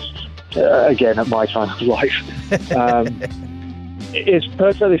bar again at my time of life. It's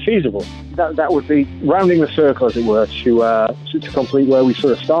perfectly feasible. That would be rounding the circle, as it were, to complete where we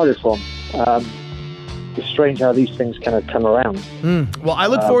sort of started from. It's strange how these things kind of come around. Well, I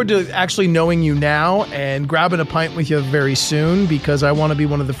look forward to actually knowing you now and grabbing a pint with you very soon, because I want to be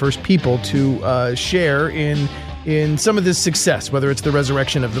one of the first people to share in some of this success, whether it's the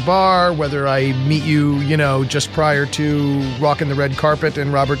resurrection of the bar, whether I meet you, just prior to rocking the red carpet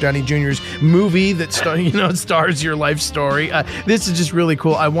and Robert Downey Jr.'s movie that stars your life story. This is just really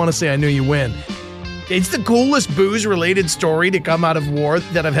cool. I want to say I knew you win. It's the coolest booze-related story to come out of war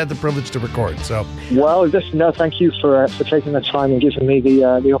that I've had the privilege to record. So, well, thank you for taking the time and giving me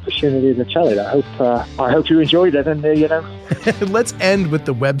the opportunity to tell it. I hope you enjoyed it, and Let's end with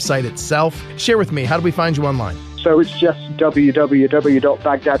the website itself. Share with me, how do we find you online? So it's just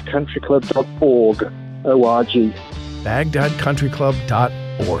www.baghdadcountryclub.org. O-R-G.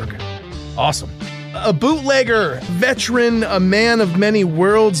 BaghdadCountryClub.org. Awesome. A bootlegger, veteran, a man of many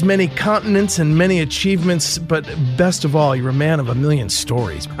worlds, many continents, and many achievements, but best of all, you're a man of a million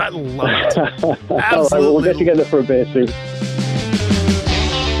stories. I love it. Absolutely. All right, we'll get together for a beer soon.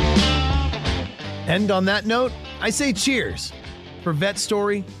 And on that note, I say cheers. For Vet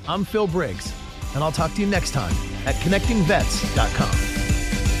Story, I'm Phil Briggs, and I'll talk to you next time at connectingvets.com.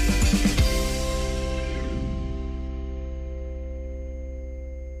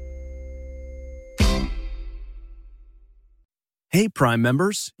 Hey, Prime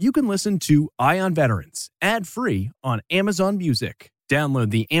members, you can listen to Eye on Veterans ad-free on Amazon Music. Download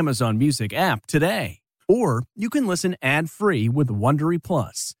the Amazon Music app today. Or you can listen ad-free with Wondery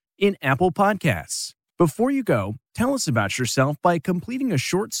Plus in Apple Podcasts. Before you go, tell us about yourself by completing a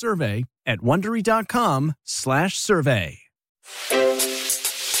short survey at Wondery.com/survey.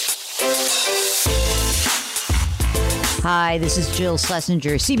 Hi, this is Jill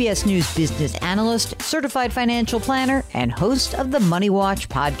Schlesinger, CBS News business analyst, certified financial planner, and host of the Money Watch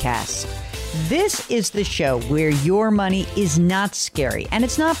podcast. This is the show where your money is not scary and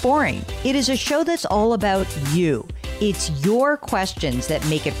it's not boring. It is a show that's all about you. It's your questions that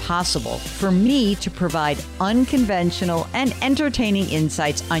make it possible for me to provide unconventional and entertaining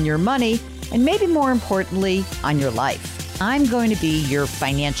insights on your money, and maybe more importantly, on your life. I'm going to be your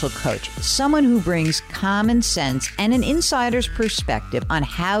financial coach, someone who brings common sense and an insider's perspective on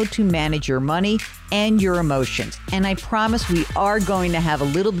how to manage your money and your emotions. And I promise we are going to have a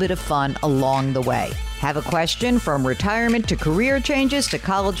little bit of fun along the way. Have a question from retirement to career changes to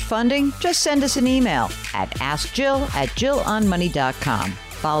college funding? Just send us an email at askjill@jillonmoney.com.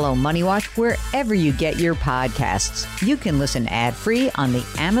 Follow Money Watch wherever you get your podcasts. You can listen ad-free on the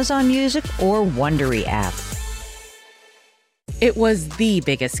Amazon Music or Wondery app. It was the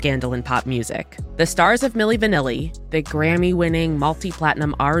biggest scandal in pop music. The stars of Milli Vanilli, the Grammy-winning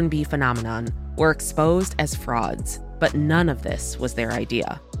multi-platinum R&B phenomenon, were exposed as frauds. But none of this was their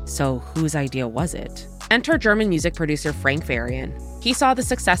idea. So whose idea was it? Enter German music producer Frank Farian. He saw the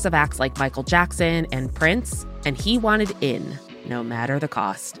success of acts like Michael Jackson and Prince, and he wanted in, no matter the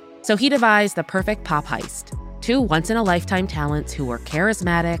cost. So he devised the perfect pop heist. Two once-in-a-lifetime talents who were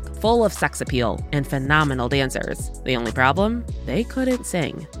charismatic, full of sex appeal, and phenomenal dancers. The only problem? They couldn't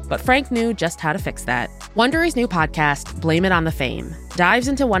sing. But Frank knew just how to fix that. Wondery's new podcast, Blame It on the Fame, dives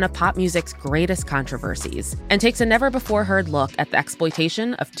into one of pop music's greatest controversies and takes a never-before-heard look at the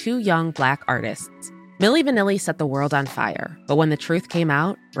exploitation of two young Black artists. Milli Vanilli set the world on fire, but when the truth came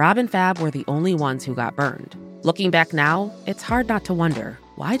out, Rob and Fab were the only ones who got burned. Looking back now, it's hard not to wonder,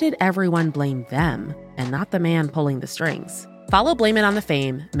 why did everyone blame them and not the man pulling the strings? Follow Blame It on the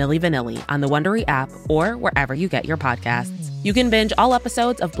Fame, Milli Vanilli, on the Wondery app or wherever you get your podcasts. You can binge all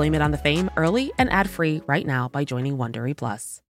episodes of Blame It on the Fame early and ad-free right now by joining Wondery Plus.